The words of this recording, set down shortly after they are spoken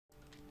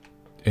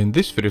In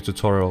this video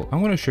tutorial, I'm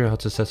going to show you how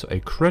to set up a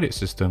credit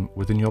system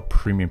within your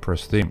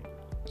PremiumPress theme.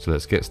 So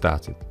let's get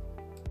started.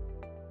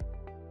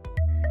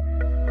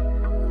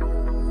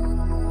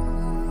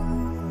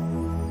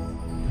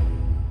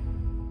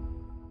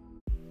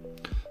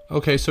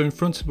 Okay, so in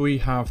front of me we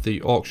have the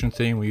auction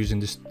theme. We're using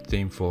this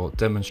theme for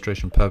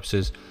demonstration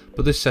purposes,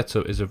 but this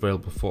setup is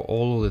available for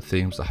all other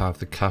themes that have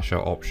the cash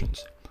out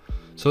options.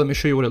 So let me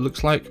show you what it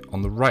looks like.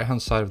 On the right hand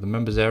side of the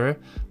members area,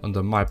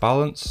 under my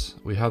balance,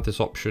 we have this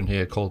option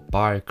here called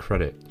buy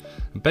credit.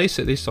 And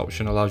basically this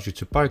option allows you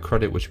to buy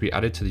credit which will be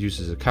added to the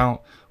user's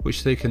account,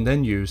 which they can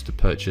then use to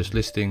purchase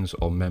listings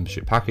or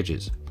membership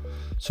packages.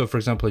 So for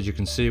example, as you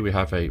can see, we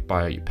have you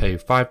pay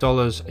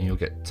 $5 and you'll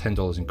get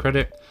 $10 in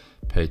credit,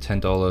 pay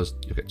 $10,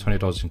 you'll get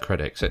 $20 in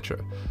credit, etc.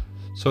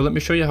 So let me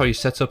show you how you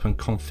set up and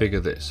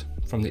configure this.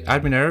 From the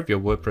admin area of your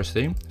WordPress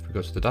theme, if we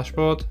go to the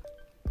dashboard,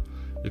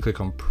 we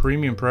click on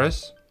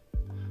PremiumPress,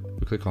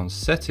 we click on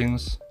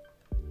Settings,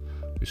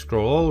 we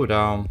scroll all the way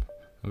down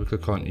and we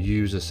click on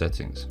User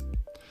Settings.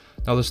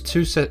 Now there's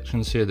two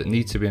sections here that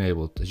need to be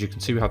enabled. As you can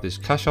see, we have this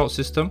cash out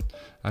system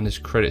and this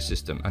credit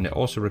system, and it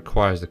also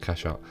requires the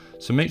cash out.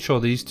 So make sure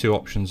these two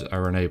options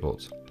are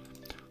enabled.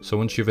 So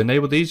once you've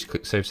enabled these, you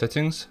click Save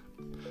Settings,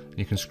 and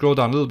you can scroll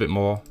down a little bit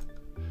more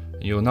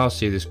and you'll now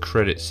see this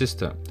credit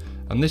system.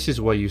 And this is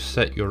where you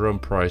set your own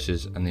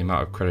prices and the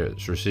amount of credit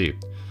that's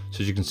received. So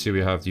as you can see,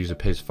 we have the user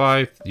pays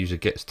 5, the user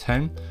gets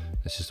 10.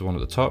 This is the one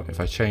at the top. If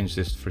I change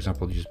this, for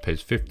example, the user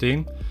pays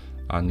 15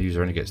 and the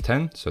user only gets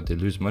 10, so they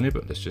lose money,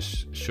 but let's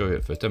just show you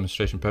it for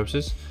demonstration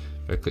purposes.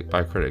 If I click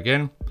buy credit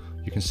again,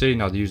 you can see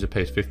now the user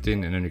pays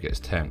 15 and only gets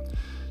 10.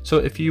 So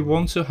if you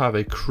want to have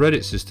a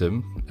credit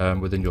system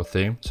within your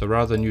theme, so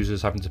rather than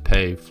users having to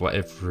pay for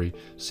every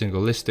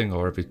single listing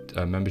or every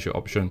membership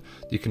option,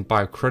 you can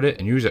buy credit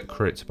and use that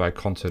credit to buy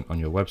content on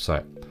your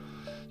website.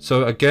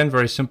 So again,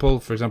 very simple.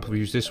 For example, we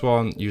use this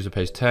one, user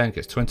pays 10,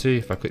 gets 20.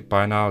 If I click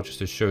buy now, just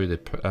to show you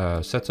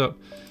the setup,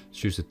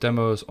 let's use the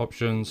demos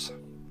options.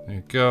 There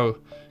you go,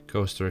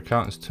 goes to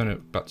account, let's turn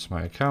it back to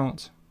my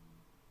account.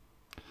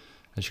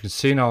 As you can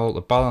see now,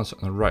 the balance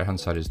on the right hand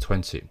side is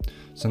 20.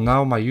 So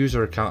now my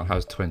user account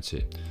has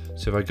 20.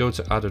 So if I go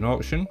to add an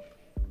auction,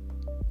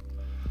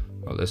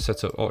 well, let's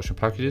set up auction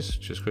packages,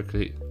 just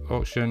quickly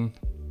auction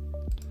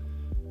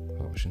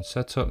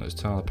setup, let's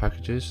turn on the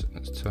packages,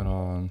 let's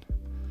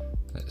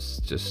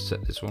just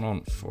set this one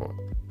on for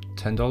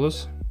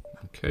 $10.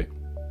 Okay.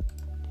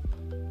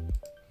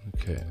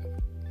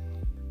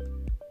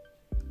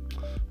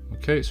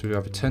 Okay, so we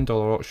have a $10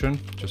 auction.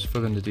 Just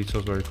fill in the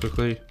details very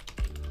quickly,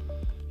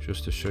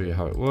 just to show you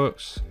how it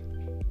works.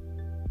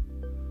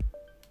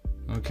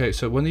 Okay,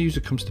 so when the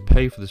user comes to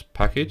pay for this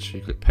package,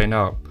 you click pay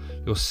now,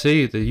 you'll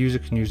see the user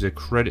can use their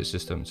credit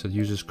system, so the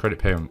user's credit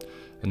payment,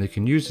 and they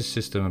can use this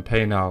system and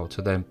pay now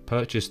to then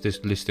purchase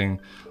this listing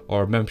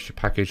or a membership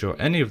package or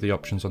any of the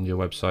options on your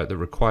website that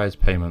requires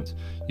payment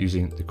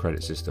using the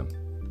credit system.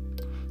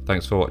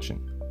 Thanks for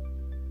watching.